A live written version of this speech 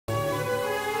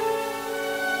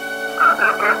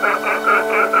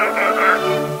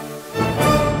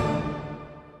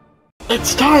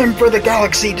It's time for the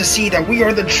galaxy to see that we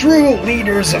are the true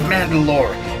leaders of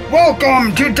Mandalore.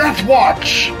 Welcome to Death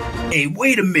Watch! Hey,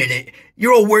 wait a minute.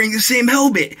 You're all wearing the same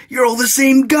helmet. You're all the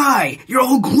same guy. You're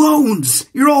all clones.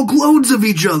 You're all clones of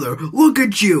each other. Look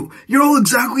at you. You're all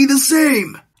exactly the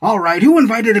same. Alright, who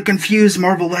invited a confused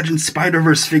Marvel Legends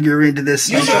Spider-Verse figure into this?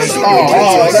 That's just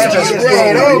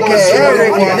great. Okay,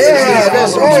 everyone,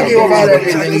 let's argue about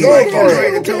everything. Go for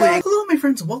it. Hello, my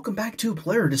friends, and welcome back to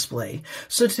Player Display.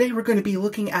 So today we're going to be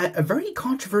looking at a very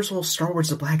controversial Star Wars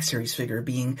The Black Series figure,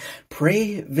 being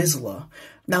VIZSLA.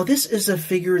 Now, this is a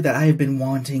figure that I have been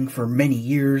wanting for many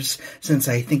years, since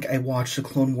I think I watched the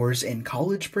Clone Wars in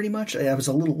college, pretty much. I was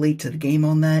a little late to the game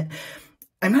on that.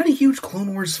 I'm not a huge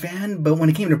Clone Wars fan, but when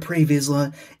it came to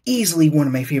VIZSLA, easily one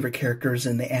of my favorite characters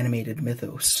in the animated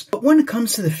mythos. But when it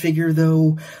comes to the figure,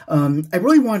 though, I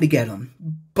really wanted to get him.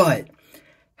 But,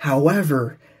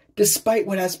 however, despite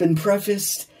what has been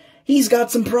prefaced, he's got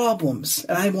some problems,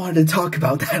 and I wanted to talk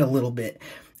about that a little bit.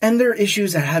 And there are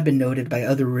issues that have been noted by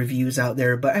other reviews out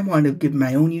there, but I wanted to give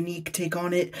my own unique take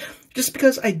on it, just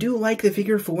because I do like the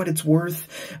figure for what it's worth,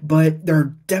 but there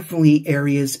are definitely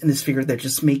areas in this figure that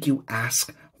just make you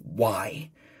ask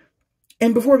why.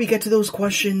 And before we get to those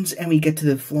questions, and we get to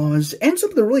the flaws, and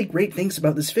some of the really great things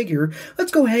about this figure,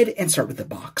 let's go ahead and start with the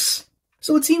box.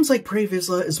 So it seems like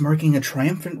VIZSLA is marking a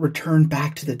triumphant return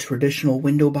back to the traditional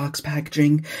window box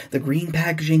packaging. The green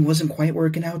packaging wasn't quite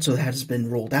working out, so that has been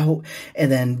rolled out,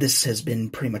 and then this has been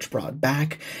pretty much brought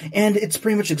back. And it's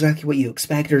pretty much exactly what you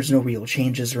expect. There's no real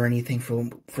changes or anything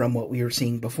from what we were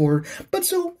seeing before, but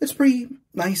still, it's pretty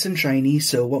nice and shiny,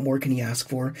 so what more can you ask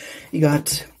for? You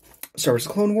got Star Wars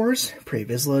Clone Wars,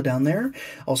 VIZSLA down there.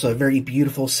 Also a very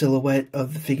beautiful silhouette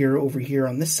of the figure over here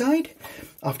on this side.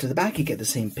 Off to the back, you get the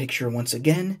same picture once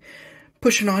again.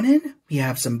 Pushing on in, we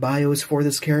have some bios for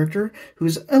this character,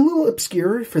 who's a little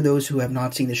obscure for those who have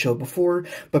not seen the show before,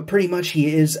 but pretty much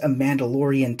he is a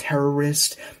Mandalorian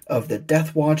terrorist of the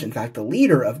Death Watch, in fact the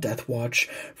leader of Death Watch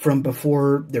from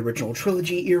before the original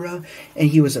trilogy era, and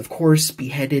he was of course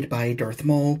beheaded by Darth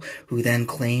Maul, who then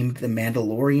claimed the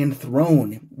Mandalorian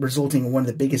throne, resulting in one of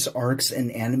the biggest arcs in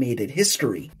animated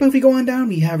history. But if we go on down,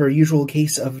 we have our usual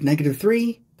case of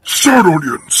 -3. Start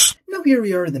audience! Now here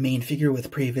we are in the main figure with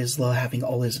VIZSLA having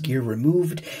all his gear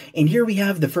removed, and here we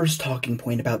have the first talking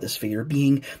point about this figure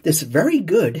being this very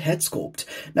good head sculpt.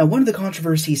 Now one of the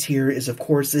controversies here is of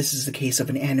course this is the case of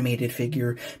an animated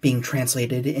figure being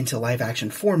translated into live action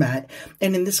format,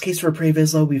 and in this case for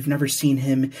VIZSLA we've never seen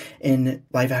him in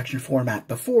live action format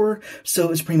before,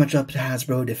 so it's pretty much up to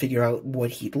Hasbro to figure out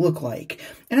what he'd look like.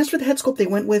 And as for the head sculpt they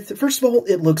went with, first of all,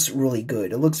 it looks really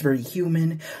good. It looks very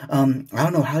human. I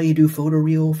don't know how you do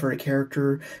photoreal for a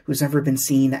character who's never been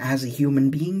seen as a human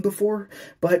being before,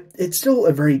 but it's still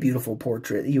a very beautiful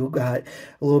portrait. You got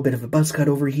a little bit of a buzz cut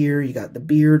over here, you got the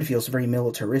beard, feels very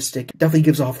militaristic, definitely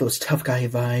gives off those tough guy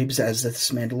vibes, as this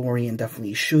Mandalorian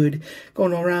definitely should.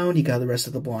 Going all around, you got the rest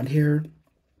of the blonde hair.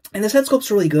 And this head sculpt's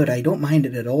really good, I don't mind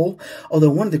it at all, although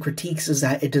one of the critiques is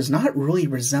that it does not really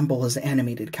resemble his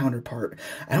animated counterpart.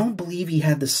 I don't believe he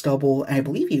had the stubble, and I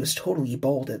believe he was totally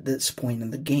bald at this point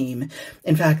in the game.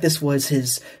 In fact, this was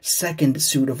his second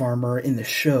suit of armor in the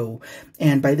show,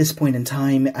 and by this point in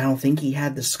time, I don't think he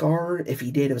had the scar. If he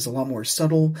did, it was a lot more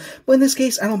subtle, but in this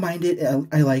case, I don't mind it.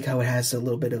 I like how it has a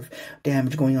little bit of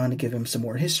damage going on to give him some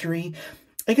more history.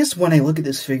 I guess when I look at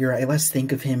this figure, I less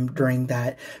think of him during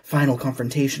that final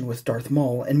confrontation with Darth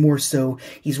Maul, and more so,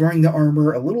 he's wearing the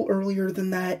armor a little earlier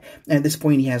than that, and at this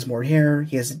point he has more hair,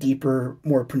 he has a deeper,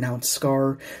 more pronounced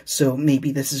scar, so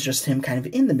maybe this is just him kind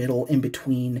of in the middle, in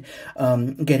between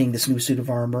getting this new suit of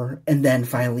armor, and then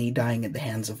finally dying at the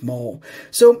hands of Maul.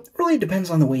 So, it really depends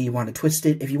on the way you want to twist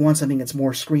it. If you want something that's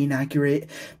more screen accurate,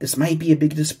 this might be a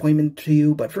big disappointment to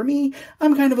you, but for me,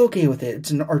 I'm kind of okay with it.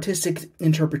 It's an artistic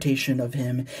interpretation of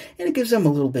him, and it gives them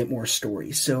a little bit more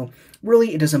story, so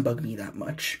really it doesn't bug me that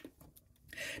much.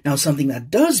 Now, something that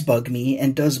does bug me,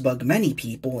 and does bug many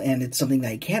people, and it's something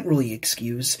that I can't really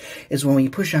excuse, is when we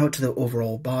push out to the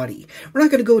overall body. We're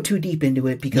not going to go too deep into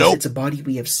it, because it's a body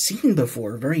we have seen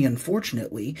before, very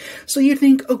unfortunately. So you'd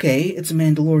think, okay, it's a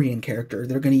Mandalorian character.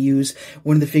 They're going to use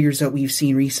one of the figures that we've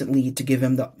seen recently to give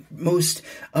him the most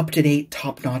up-to-date,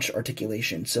 top-notch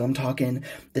articulation. So I'm talking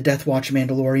the Death Watch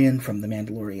Mandalorian from the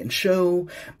Mandalorian show.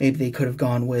 Maybe they could have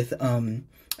gone with,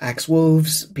 Axe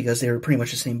Wolves, because they were pretty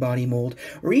much the same body mold,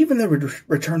 or even the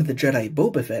Return of the Jedi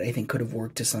Boba Fett, I think could have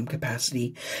worked to some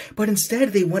capacity. But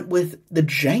instead, they went with the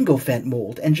Jango Fett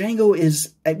mold, and Jango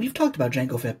is, we've talked about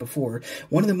Jango Fett before,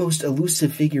 one of the most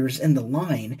elusive figures in the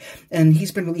line, and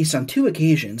he's been released on 2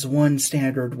 occasions, one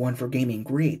standard, one for gaming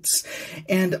greats,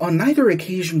 and on neither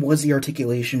occasion was the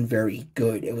articulation very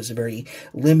good. It was very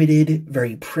limited,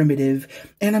 very primitive,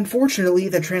 and unfortunately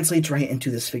that translates right into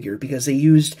this figure, because they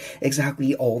used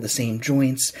exactly all the same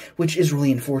joints, which is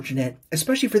really unfortunate,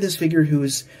 especially for this figure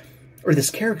or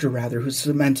this character rather, who's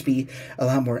meant to be a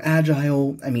lot more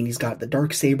agile. I mean, he's got the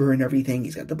Darksaber and everything,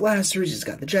 he's got the blasters, he's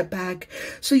got the jetpack,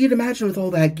 so you'd imagine with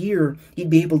all that gear, he'd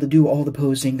be able to do all the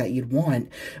posing that you'd want,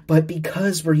 but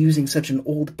because we're using such an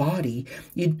old body,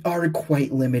 you are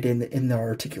quite limited in the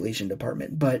articulation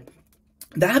department. But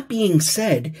that being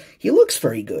said, he looks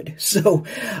very good. So,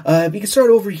 we can start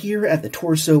over here at the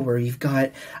torso where you've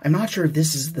got, I'm not sure if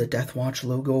this is the Death Watch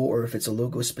logo or if it's a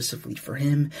logo specifically for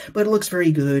him, but it looks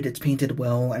very good. It's painted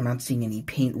well. I'm not seeing any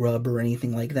paint rub or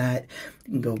anything like that.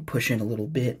 You can go push in a little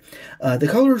bit. The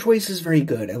color choice is very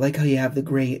good. I like how you have the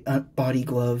gray body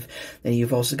glove, and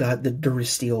you've also got the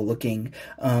Durasteel looking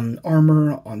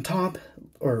armor on top.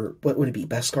 Or what would it be?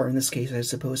 Beskar in this case, I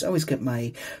suppose. I always get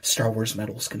my Star Wars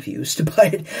medals confused,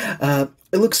 but it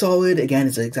looks solid. Again,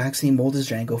 it's the exact same mold as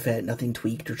Jango Fett, nothing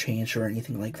tweaked or changed or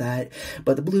anything like that.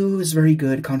 But the blue is very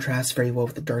good, contrasts very well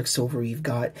with the dark silver you've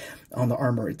got on the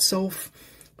armor itself.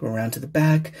 Go around to the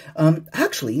back.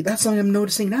 Actually, that's something I'm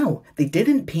noticing now. They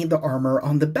didn't paint the armor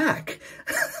on the back.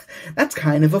 That's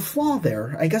kind of a flaw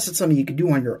there. I guess it's something you could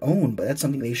do on your own, but that's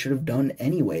something they should have done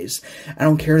anyways. I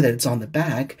don't care that it's on the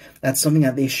back. That's something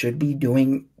that they should be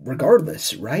doing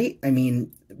regardless, right? I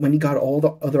mean, when you got all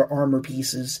the other armor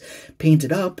pieces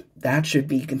painted up, that should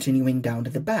be continuing down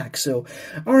to the back. So,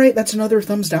 alright, that's another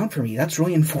thumbs down for me. That's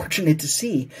really unfortunate to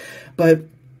see. But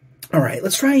alright,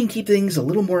 let's try and keep things a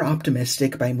little more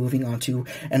optimistic by moving on to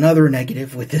another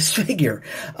negative with this figure.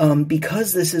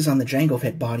 Because this is on the Jango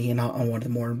Fett body and not on one of the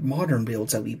more modern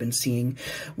builds that we've been seeing,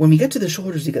 when we get to the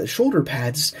shoulders, you get the shoulder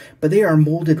pads, but they are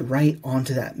molded right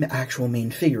onto that actual main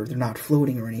figure. They're not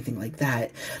floating or anything like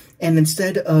that. And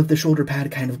instead of the shoulder pad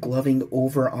kind of gloving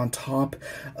over on top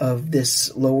of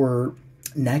this lower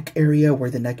neck area where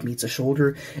the neck meets the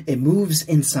shoulder, it moves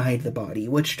inside the body,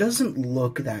 which doesn't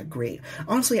look that great.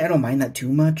 Honestly, I don't mind that too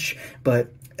much,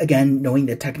 but again, knowing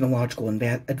the technological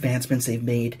advancements they've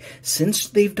made since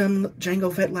they've done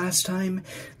Jango Fett last time,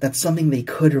 that's something they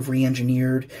could have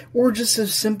re-engineered, or just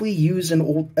have simply used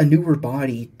a newer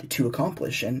body to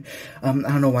accomplish, and I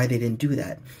don't know why they didn't do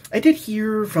that. I did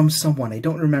hear from someone, I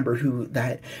don't remember who,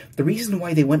 that the reason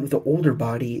why they went with the older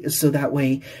body is so that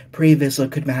way VIZSLA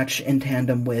could match in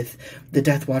tandem with the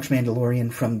Death Watch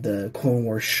Mandalorian from the Clone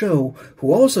Wars show,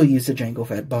 who also used the Jango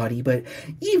Fett body, but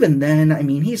even then, I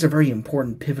mean, he's a very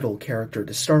important pivotal character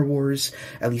to Star Wars,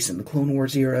 at least in the Clone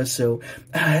Wars era, so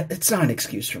it's not an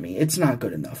excuse for me. It's not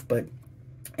good enough, but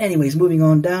anyways, moving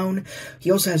on down, he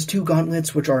also has 2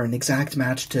 gauntlets, which are an exact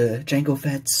match to Jango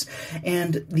Fett's,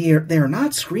 and they are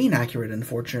not screen accurate,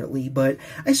 unfortunately, but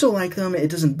I still like them. It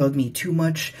doesn't bug me too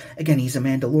much. Again, he's a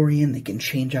Mandalorian. They can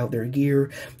change out their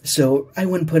gear, so I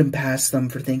wouldn't put him past them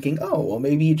for thinking, oh, well,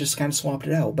 maybe you just kind of swapped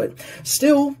it out, but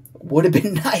still, would have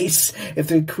been nice if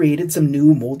they created some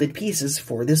new molded pieces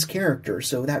for this character,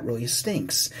 so that really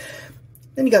stinks.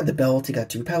 Then you got the belt, you got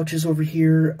 2 pouches over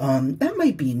here. That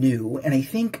might be new, and I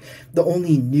think the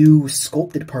only new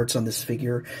sculpted parts on this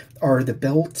figure are the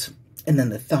belt and then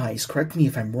the thighs. Correct me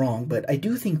if I'm wrong, but I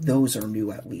do think those are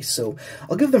new at least, so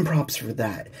I'll give them props for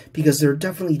that, because they're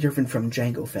definitely different from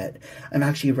Jango Fett. I'm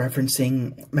actually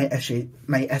referencing my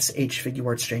SH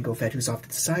Figuarts Jango Fett, who's off to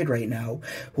the side right now,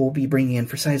 who will be bringing in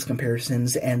for size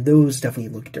comparisons, and those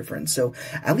definitely look different, so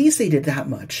at least they did that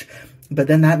much. But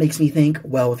then that makes me think,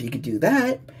 well, if you could do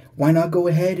that, why not go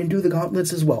ahead and do the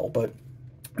gauntlets as well? But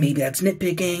maybe that's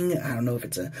nitpicking. I don't know if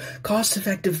it's a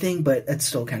cost-effective thing, but that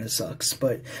still kind of sucks.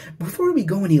 But before we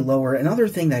go any lower, another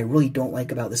thing that I really don't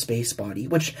like about the space body,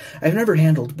 which I've never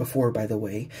handled before, by the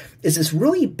way, is this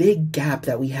really big gap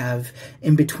that we have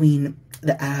in between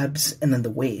the abs and then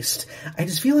the waist. I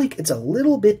just feel like it's a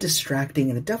little bit distracting,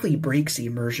 and it definitely breaks the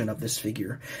immersion of this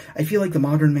figure. I feel like the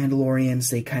modern Mandalorians,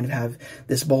 they kind of have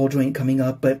this ball joint coming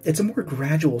up, but it's a more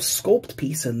gradual sculpt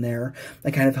piece in there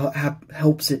that kind of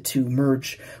helps it to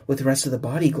merge with the rest of the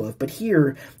body glove. But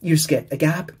here, you just get a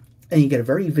gap, and you get a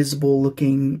very visible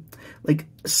looking, like,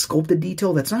 sculpted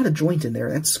detail. That's not a joint in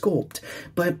there, that's sculpt,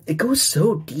 but it goes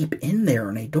so deep in there,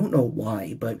 and I don't know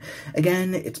why. But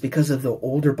again, it's because of the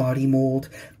older body mold.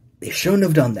 They shouldn't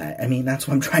have done that. I mean, that's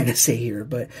what I'm trying to say here.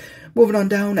 But moving on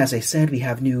down, as I said, we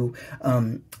have new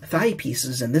thigh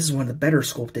pieces, and this is one of the better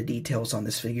sculpted details on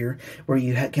this figure, where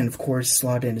you can, of course,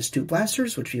 slot in his 2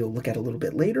 blasters, which you'll look at a little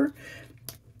bit later.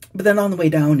 But then on the way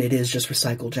down, it is just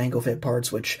recycled Jango Fett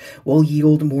parts, which will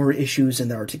yield more issues in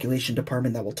the articulation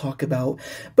department that we'll talk about.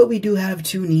 But we do have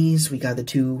 2 knees. We got the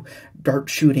 2 dart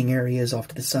shooting areas off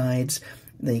to the sides.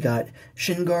 Then you got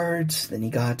shin guards, then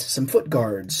you got some foot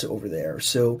guards over there.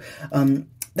 So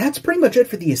that's pretty much it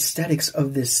for the aesthetics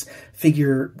of this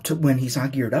figure when he's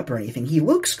not geared up or anything. He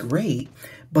looks great,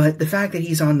 but the fact that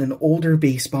he's on an older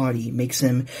base body makes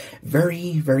him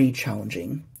very, very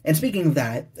challenging. And speaking of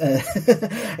that,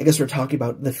 I guess we're talking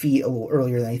about the feet a little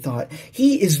earlier than I thought.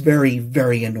 He is very,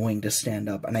 very annoying to stand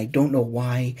up, and I don't know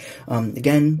why.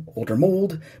 Again, older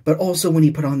mold, but also when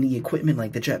you put on the equipment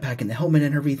like the jetpack and the helmet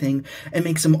and everything, it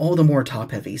makes him all the more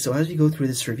top-heavy. So as you go through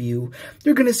this review,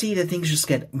 you're going to see that things just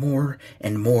get more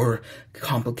and more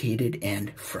complicated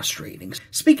and frustrating.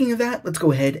 Speaking of that, let's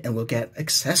go ahead and look at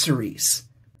accessories.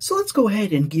 So let's go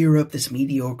ahead and gear up this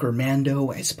mediocre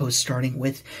Mando, I suppose starting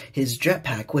with his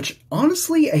jetpack, which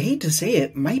honestly, I hate to say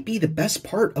it, might be the best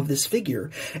part of this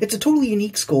figure. It's a totally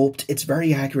unique sculpt, it's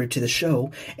very accurate to the show,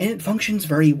 and it functions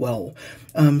very well.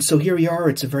 So here we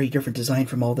are, it's a very different design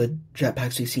from all the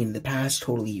jetpacks we've seen in the past,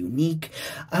 totally unique.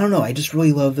 I don't know, I just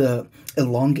really love the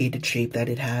elongated shape that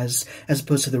it has, as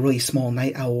opposed to the really small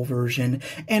Night Owl version,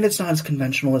 and it's not as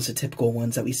conventional as the typical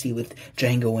ones that we see with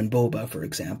Jango and Boba, for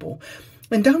example.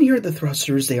 And down here at the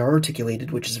thrusters, they are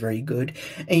articulated, which is very good,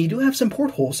 and you do have some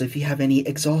portholes if you have any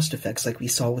exhaust effects like we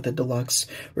saw with the deluxe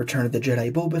Return of the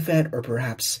Jedi Boba Fett, or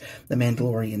perhaps the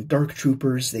Mandalorian Dark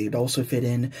Troopers. They'd also fit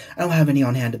in. I don't have any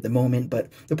on hand at the moment, but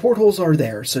the portholes are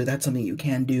there, so that's something you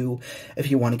can do. If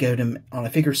you want to get them on a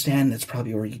figure stand, that's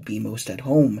probably where you'd be most at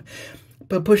home.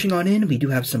 But pushing on in, we do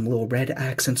have some little red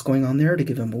accents going on there to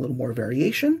give them a little more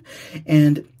variation.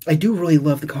 And I do really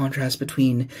love the contrast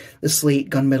between the slate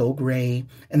gunmetal gray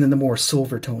and then the more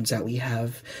silver tones that we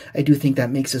have. I do think that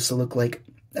makes this look like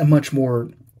a much more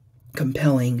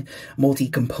compelling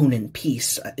multi-component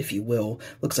piece, if you will.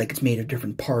 Looks like it's made of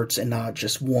different parts and not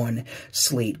just one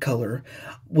slate color,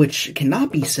 which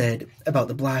cannot be said about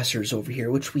the blasters over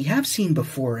here, which we have seen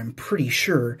before, I'm pretty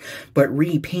sure, but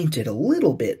repainted a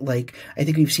little bit. Like, I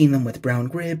think we've seen them with brown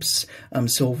grips,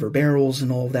 silver barrels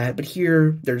and all of that, but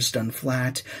here they're just done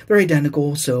flat. They're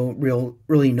identical, so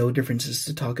really no differences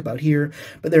to talk about here,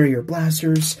 but there are your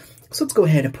blasters. So let's go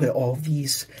ahead and put all of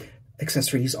these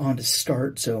accessories on to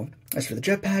start. So as for the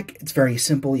jetpack, it's very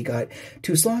simple. You got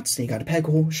 2 slots, and you got a peg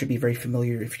hole. Should be very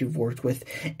familiar if you've worked with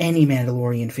any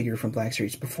Mandalorian figure from Black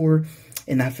Series before,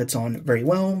 and that fits on very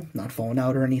well, not falling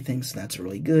out or anything, so that's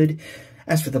really good.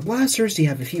 As for the blasters, you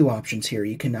have a few options here.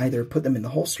 You can either put them in the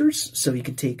holsters, so you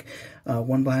can take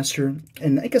one blaster,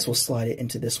 and I guess we'll slide it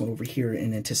into this one over here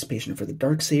in anticipation for the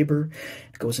Darksaber.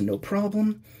 It goes in no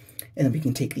problem. And then we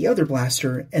can take the other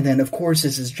blaster, and then of course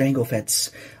this is Jango Fett's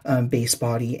base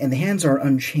body, and the hands are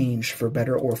unchanged for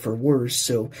better or for worse,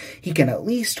 so he can at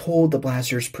least hold the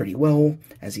blasters pretty well,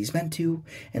 as he's meant to,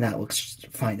 and that looks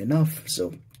fine enough,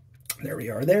 so there we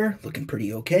are there, looking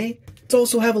pretty okay. Let's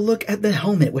also have a look at the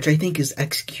helmet, which I think is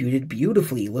executed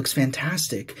beautifully. Looks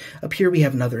fantastic. Up here we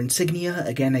have another insignia.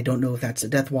 Again, I don't know if that's the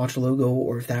Death Watch logo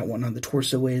or if that one on the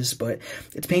torso is, but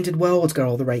it's painted well. It's got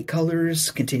all the right colors.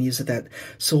 Continues with that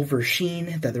silver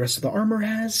sheen that the rest of the armor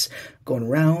has. Going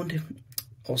around.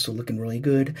 Also looking really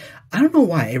good. I don't know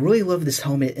why. I really love this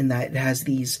helmet in that it has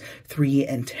these 3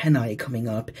 antennae coming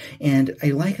up, and I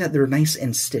like that they're nice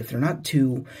and stiff. They're not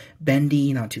too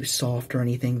bendy, not too soft or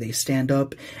anything. They stand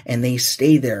up and they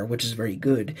stay there, which is very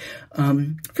good.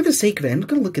 For the sake of it, I'm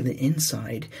going to look at the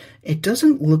inside. It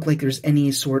doesn't look like there's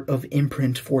any sort of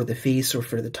imprint for the face or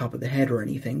for the top of the head or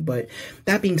anything, but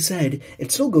that being said,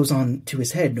 it still goes on to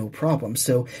his head, no problem.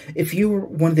 So if you're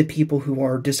one of the people who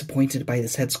are disappointed by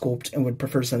this head sculpt and would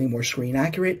prefer something more screen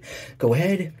accurate, go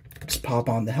ahead, just pop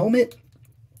on the helmet,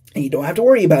 and you don't have to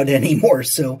worry about it anymore.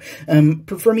 So,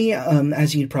 for me,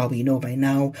 as you'd probably know by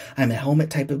now, I'm a helmet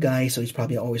type of guy, so he's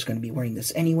probably always going to be wearing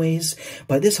this anyways.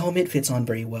 But this helmet fits on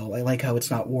very well. I like how it's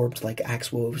not warped like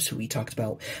Axe Woves, who we talked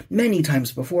about many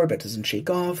times before, but doesn't shake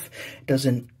off,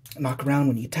 doesn't knock around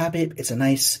when you tap it. It's a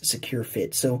nice, secure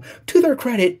fit. So, to their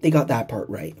credit, they got that part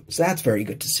right. So that's very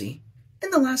good to see.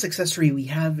 And the last accessory we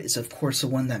have is, of course, the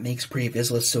one that makes Pre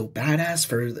VIZSLA so badass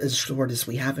for as short as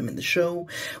we have him in the show.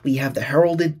 We have the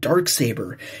heralded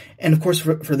Darksaber. And, of course,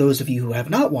 for those of you who have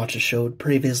not watched the show,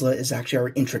 Pre VIZSLA is actually our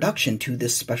introduction to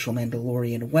this special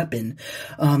Mandalorian weapon.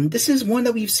 This is one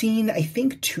that we've seen, I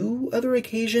think, 2 other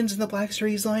occasions in the Black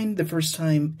Series line. The first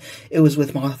time it was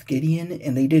with Moff Gideon,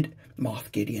 and they did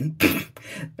Moff Gideon.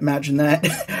 Imagine that.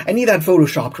 I need that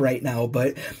photoshopped right now,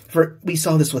 but we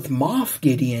saw this with Moff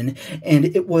Gideon, and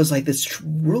it was like this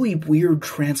really weird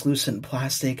translucent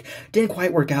plastic. Didn't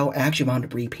quite work out. I actually wound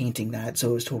up repainting that,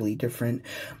 so it was totally different.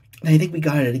 And I think we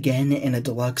got it again in a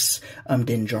deluxe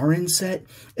Din Djarin set.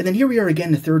 And then here we are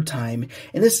again the third time.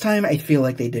 And this time I feel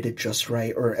like they did it just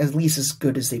right, or at least as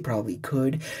good as they probably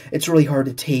could. It's really hard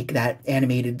to take that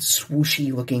animated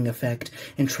swooshy looking effect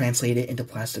and translate it into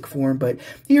plastic form. But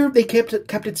here they kept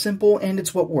it simple, and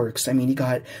it's what works. I mean, you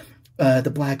got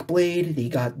the black blade, you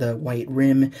got the white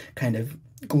rim kind of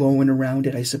glowing around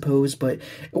it, I suppose, but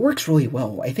it works really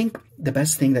well. I think the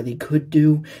best thing that they could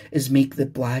do is make the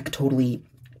black totally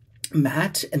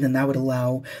matte, and then that would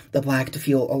allow the black to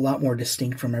feel a lot more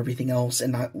distinct from everything else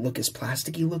and not look as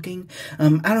plasticky looking. I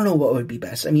don't know what would be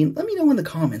best. I mean, let me know in the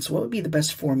comments what would be the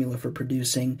best formula for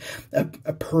producing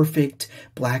a perfect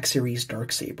Black Series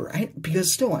Darksaber.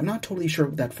 Because still, I'm not totally sure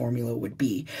what that formula would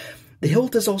be. The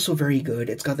hilt is also very good.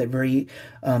 It's got that very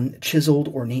chiseled,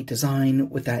 ornate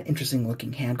design with that interesting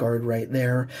looking handguard right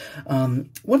there. One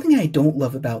thing I don't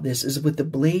love about this is with the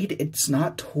blade, it's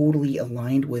not totally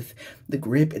aligned with the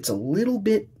grip. It's a little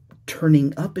bit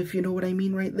turning up, if you know what I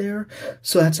mean right there.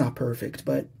 So that's not perfect.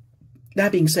 But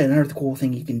that being said, another cool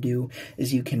thing you can do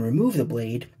is you can remove the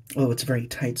blade. Oh, it's very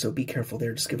tight, so be careful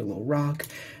there. Just give it a little rock.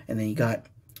 And then you got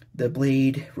the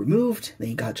blade removed, then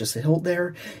you got just the hilt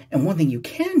there. And one thing you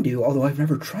can do, although I've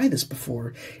never tried this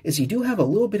before, is you do have a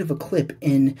little bit of a clip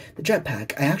in the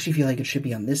jetpack. I actually feel like it should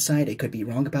be on this side. I could be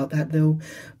wrong about that though,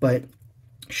 but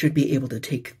should be able to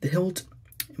take the hilt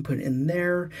and put it in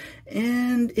there,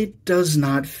 and it does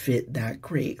not fit that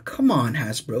great. Come on,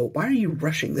 Hasbro, why are you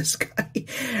rushing this guy?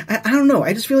 I don't know,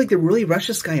 I just feel like they really rushed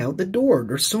this guy out the door.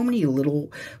 There's so many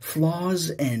little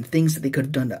flaws and things that they could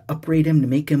have done to upgrade him to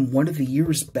make him one of the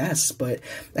year's best, but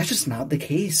that's just not the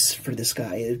case for this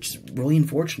guy. It's really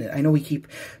unfortunate. I know we keep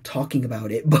talking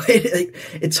about it, but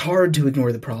it's hard to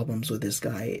ignore the problems with this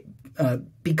guy.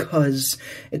 Because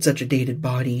it's such a dated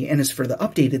body, and as for the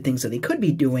updated things that they could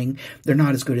be doing, they're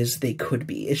not as good as they could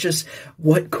be. It's just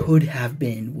what could have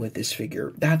been with this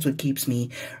figure. That's what keeps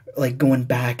me like going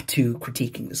back to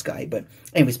critiquing this guy. But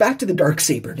anyways, back to the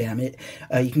Darksaber, damn it.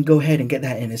 You can go ahead and get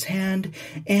that in his hand,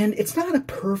 and it's not a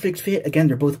perfect fit. Again,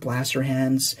 they're both blaster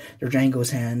hands, they're Django's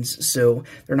hands, so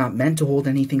they're not meant to hold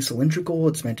anything cylindrical.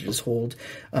 It's meant to just hold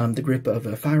the grip of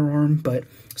a firearm, but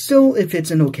still, it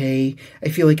fits in okay. I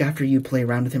feel like after you play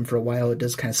around with him for a while, it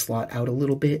does kind of slot out a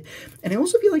little bit. And I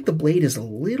also feel like the blade is a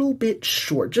little bit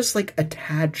short, just like a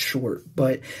tad short.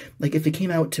 But like if it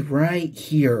came out to right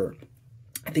here,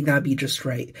 I think that'd be just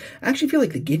right. I actually feel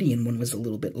like the Gideon one was a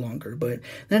little bit longer, but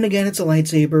then again, it's a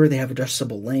lightsaber. They have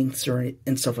adjustable lengths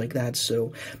and stuff like that,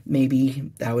 so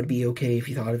maybe that would be okay if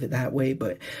you thought of it that way.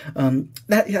 But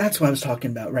that's what I was talking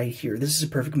about right here. This is a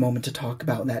perfect moment to talk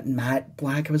about that matte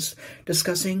black I was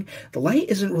discussing. The light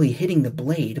isn't really hitting the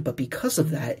blade, but because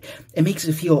of that, it makes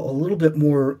it feel a little bit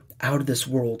more out of this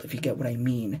world, if you get what I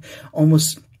mean.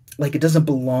 Almost like it doesn't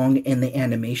belong in the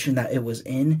animation that it was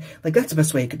in. Like, that's the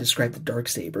best way I could describe the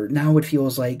Darksaber. Now it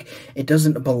feels like it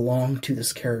doesn't belong to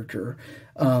this character.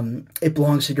 It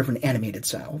belongs to a different animated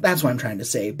style. That's what I'm trying to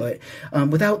say. But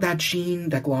without that sheen,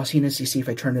 that glossiness, you see if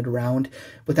I turn it around,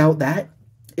 without that,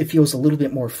 it feels a little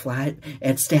bit more flat,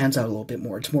 and it stands out a little bit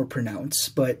more. It's more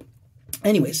pronounced. But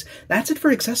anyways, that's it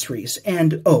for accessories.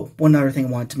 And, oh, one other thing I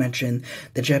wanted to mention,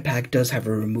 the jetpack does have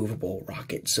a removable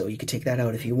rocket, so you could take that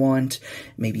out if you want,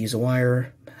 maybe use a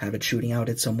wire, have it shooting out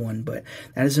at someone, but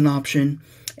that is an option.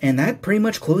 And that pretty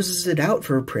much closes it out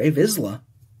for VIZSLA.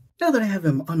 Now that I have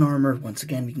him unarmored, once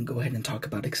again, we can go ahead and talk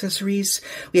about accessories.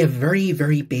 We have very,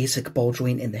 very basic ball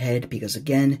joint in the head, because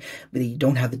again, we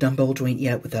don't have the dumbbell joint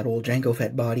yet with that old Django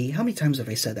Fett body. How many times have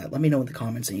I said that? Let me know in the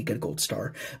comments and you get a gold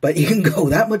star. But you can go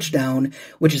that much down,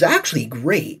 which is actually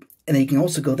great. And then you can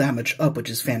also go that much up,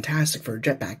 which is fantastic for a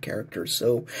jetpack character.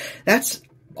 So that's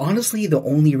honestly the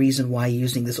only reason why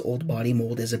using this old body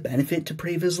mold is a benefit to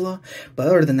VIZSLA. But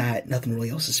other than that, nothing really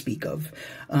else to speak of.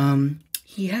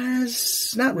 He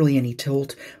has not really any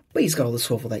tilt, but he's got all the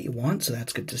swivel that you want, so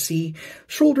that's good to see.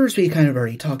 Shoulders, we kind of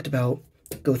already talked about,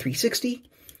 go 360.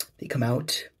 They come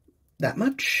out that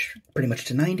much, pretty much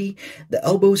to 90. The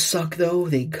elbows suck, though.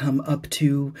 They come up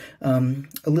to a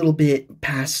little bit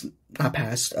past, not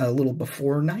past, a little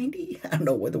before 90. I don't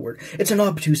know what the word. It's an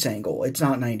obtuse angle. It's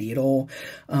not 90 at all.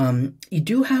 You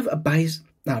do have a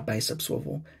not bicep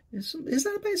swivel. Is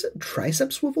that a bicep?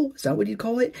 Tricep swivel? Is that what you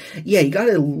call it? Yeah, you got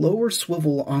a lower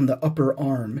swivel on the upper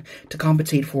arm to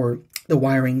compensate for the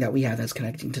wiring that we have that's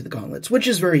connecting to the gauntlets, which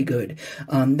is very good.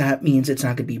 That means it's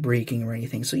not going to be breaking or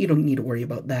anything, so you don't need to worry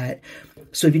about that.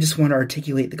 So if you just want to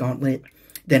articulate the gauntlet,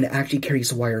 then it actually carries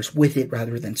the wires with it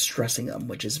rather than stressing them,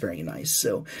 which is very nice.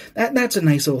 So that's a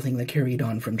nice little thing that carried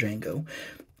on from Django.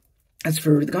 As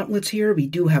for the gauntlets here, we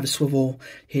do have a swivel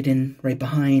hidden right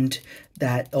behind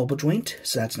that elbow joint,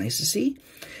 so that's nice to see.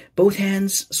 Both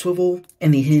hands swivel,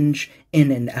 and they hinge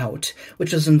in and out,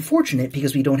 which is unfortunate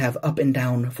because we don't have up and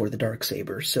down for the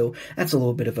Darksaber, so that's a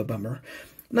little bit of a bummer.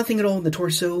 Nothing at all in the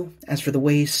torso. As for the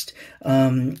waist,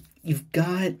 you've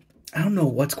got, I don't know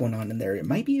what's going on in there. It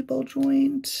might be a ball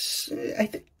joint. I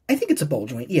think it's a ball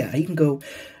joint. Yeah, you can go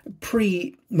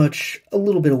pretty much a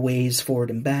little bit of ways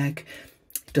forward and back.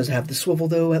 It does have the swivel,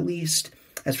 though, at least.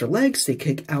 As for legs, they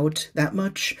kick out that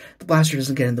much. The blaster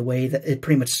doesn't get in the way. That it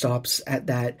pretty much stops at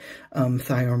that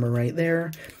thigh armor right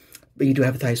there. But you do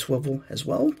have a thigh swivel as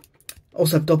well.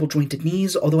 Also have double jointed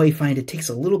knees, although I find it takes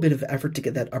a little bit of effort to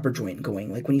get that upper joint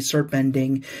going. Like when you start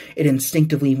bending, it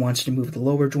instinctively wants to move the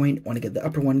lower joint. Want to get the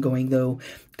upper one going, though.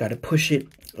 Got to push it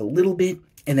a little bit,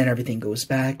 and then everything goes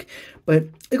back. But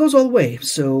it goes all the way,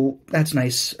 so that's a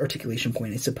nice articulation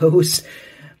point, I suppose.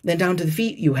 Then down to the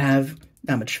feet, you have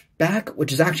not much back,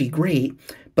 which is actually great,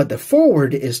 but the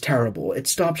forward is terrible. It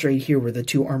stops right here where the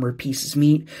two armor pieces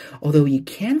meet, although you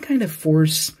can kind of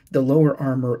force the lower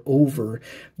armor over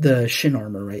the shin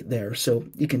armor right there, so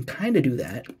you can kind of do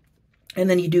that. And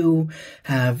then you do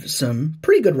have some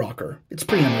pretty good rocker. It's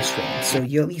pretty unrestrained, so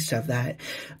you at least have that.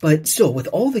 But still, with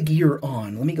all the gear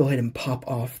on, let me go ahead and pop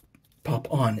on,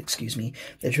 the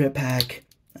jetpack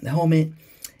and the helmet.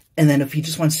 And then if you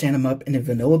just want to stand them up in a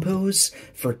vanilla pose,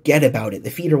 forget about it.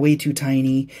 The feet are way too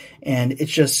tiny, and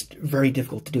it's just very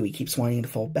difficult to do. He keeps wanting to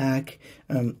fall back.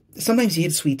 Sometimes you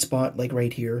hit a sweet spot, like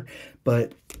right here,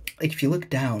 but like if you look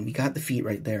down, you got the feet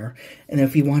right there. And then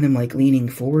if you want him like leaning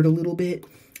forward a little bit,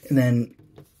 and then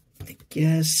I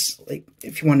guess like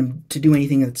if you want him to do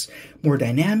anything that's more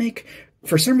dynamic,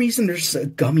 for some reason, there's a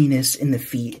gumminess in the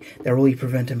feet that really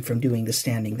prevent him from doing the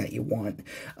standing that you want.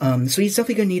 So he's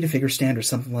definitely going to need a figure stand or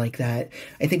something like that.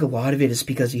 I think a lot of it is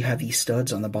because you have these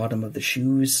studs on the bottom of the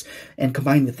shoes, and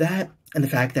combined with that, and the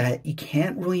fact that you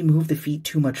can't really move the feet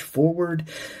too much forward,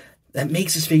 that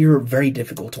makes this figure very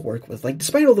difficult to work with. Like,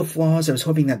 despite all the flaws, I was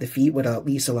hoping that the feet would at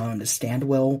least allow him to stand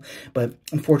well, but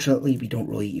unfortunately, we don't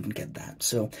really even get that.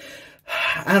 So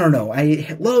I don't know.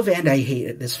 I love and I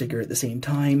hate this figure at the same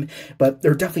time, but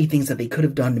there are definitely things that they could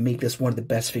have done to make this one of the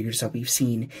best figures that we've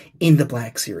seen in the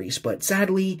Black Series, but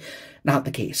sadly, not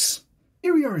the case.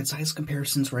 Here we are in size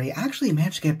comparisons where I actually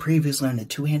managed to get VIZSLA in a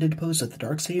two-handed pose with the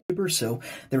Darksaber, so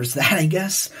there's that, I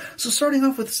guess. So starting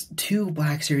off with two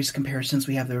Black Series comparisons,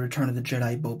 we have the Return of the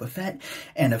Jedi Boba Fett,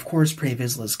 and of course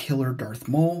VIZSLA's killer Darth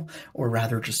Maul, or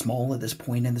rather just Maul at this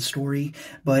point in the story,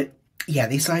 but yeah,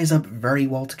 they size up very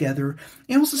well together.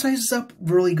 It also sizes up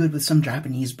really good with some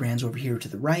Japanese brands over here to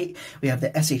the right. We have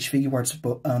the SH Figure Arts,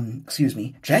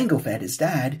 Jango Fett, his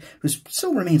dad, who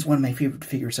still remains one of my favorite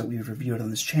figures that we've reviewed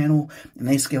on this channel, and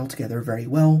they scale together very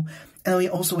well. And we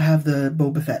also have the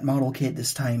Boba Fett model kit,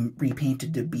 this time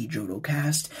repainted to be Jodo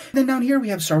cast. And then down here we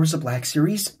have Star Wars The Black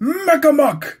Series,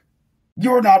 Mechamuck!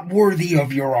 You're not worthy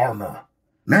of your armor.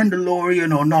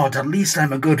 Mandalorian or not, at least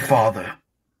I'm a good father.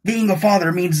 Being a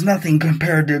father means nothing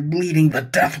compared to leading the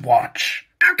Death Watch.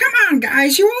 Now come on,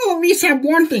 guys, you all at least have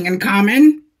one thing in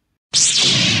common.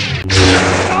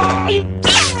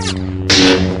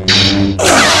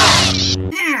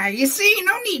 You see,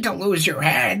 no need to lose your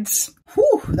heads.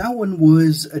 Whew, that one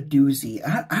was a doozy.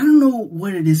 I don't know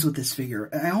what it is with this figure.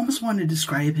 I almost want to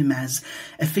describe him as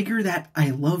a figure that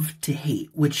I love to hate,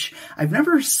 which I've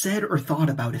never said or thought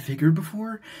about a figure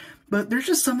before. But there's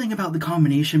just something about the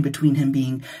combination between him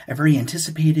being a very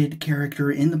anticipated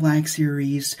character in the Black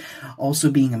Series,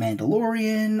 also being a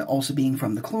Mandalorian, also being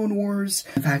from the Clone Wars,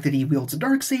 the fact that he wields a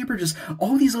Darksaber, just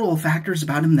all these little factors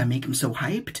about him that make him so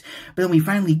hyped. But then we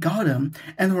finally got him,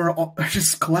 and we're all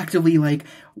just collectively like,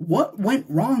 what went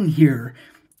wrong here?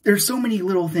 There's so many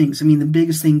little things. I mean, the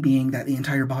biggest thing being that the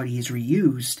entire body is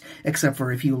reused, except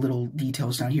for a few little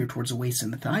details down here towards the waist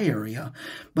and the thigh area.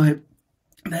 But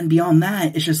then beyond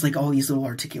that, it's just like all these little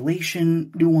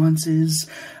articulation nuances,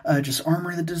 just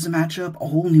armor that doesn't match up, a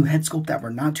whole new head sculpt that we're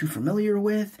not too familiar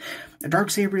with, a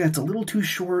Darksaber that's a little too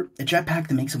short, a jetpack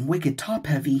that makes him wicked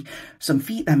top-heavy, some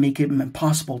feet that make him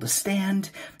impossible to stand.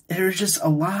 There's just a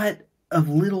lot of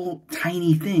little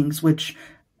tiny things, which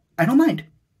I don't mind.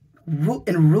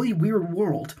 In a really weird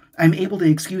world, I'm able to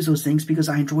excuse those things because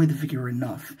I enjoy the figure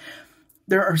enough.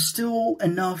 There are still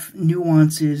enough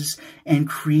nuances and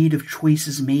creative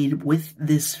choices made with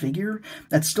this figure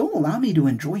that still allow me to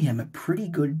enjoy him a pretty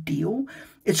good deal.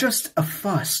 It's just a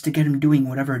fuss to get him doing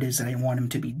whatever it is that I want him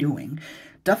to be doing.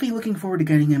 Definitely looking forward to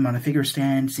getting him on a figure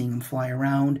stand, seeing him fly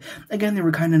around. Again, they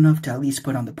were kind enough to at least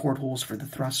put on the portholes for the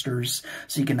thrusters,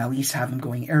 so you can at least have him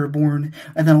going airborne,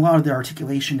 and then a lot of the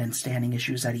articulation and standing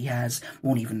issues that he has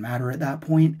won't even matter at that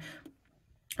point.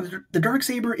 The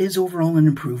Darksaber is overall an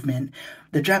improvement.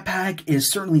 The jetpack is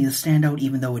certainly a standout,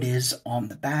 even though it is on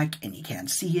the back and you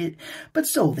can't see it. But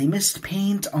still, they missed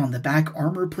paint on the back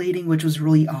armor plating, which was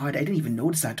really odd. I didn't even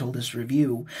notice that till this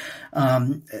review.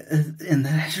 And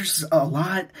there's a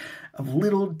lot of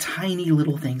little, tiny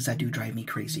little things that do drive me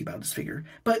crazy about this figure.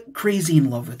 But crazy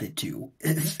in love with it, too.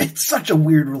 It's such a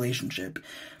weird relationship.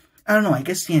 I don't know, I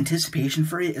guess the anticipation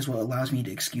for it is what allows me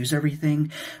to excuse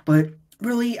everything, but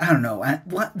really, I don't know.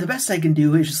 The best I can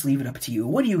do is just leave it up to you.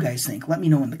 What do you guys think? Let me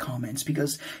know in the comments,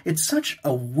 because it's such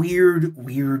a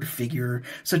weird figure,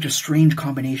 such a strange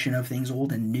combination of things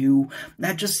old and new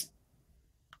that just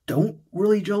don't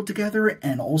really gel together,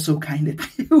 and also kind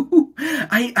of do.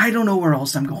 I don't know where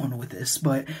else I'm going with this,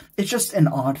 but it's just an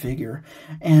odd figure.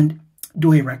 And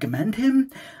do I recommend him?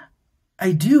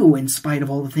 I do, in spite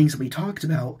of all the things that we talked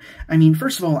about. I mean,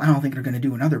 first of all, I don't think they're going to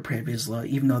do another VIZSLA,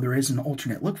 even though there is an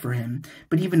alternate look for him.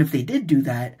 But even if they did do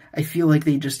that, I feel like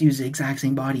they'd just use the exact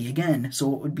same body again, so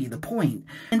what would be the point?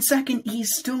 And second,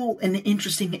 he's still an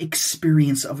interesting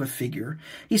experience of a figure.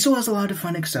 He still has a lot of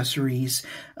fun accessories,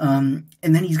 and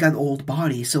then he's got the old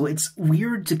body, so it's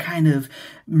weird to kind of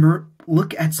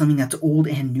look at something that's old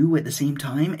and new at the same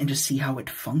time and just see how it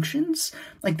functions.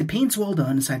 Like, the paint's well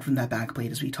done, aside from that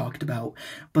backplate as we talked about,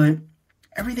 but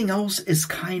everything else is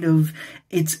kind of,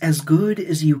 it's as good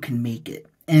as you can make it.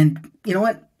 And you know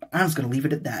what? I'm just going to leave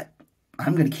it at that.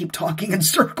 I'm going to keep talking in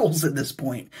circles at this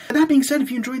point. That being said,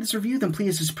 if you enjoyed this review, then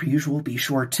please, as per usual, be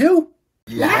sure to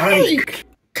like,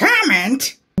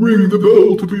 comment, ring the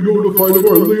bell to be notified of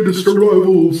our latest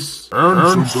arrivals,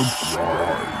 and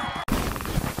subscribe.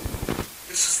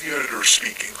 This is the editor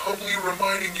speaking, humbly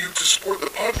reminding you to support the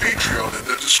pod Patreon in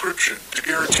the description to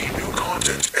guarantee new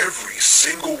content every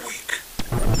single week.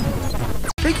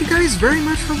 Thank you guys very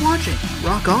much for watching.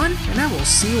 Rock on, and I will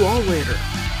see you all later.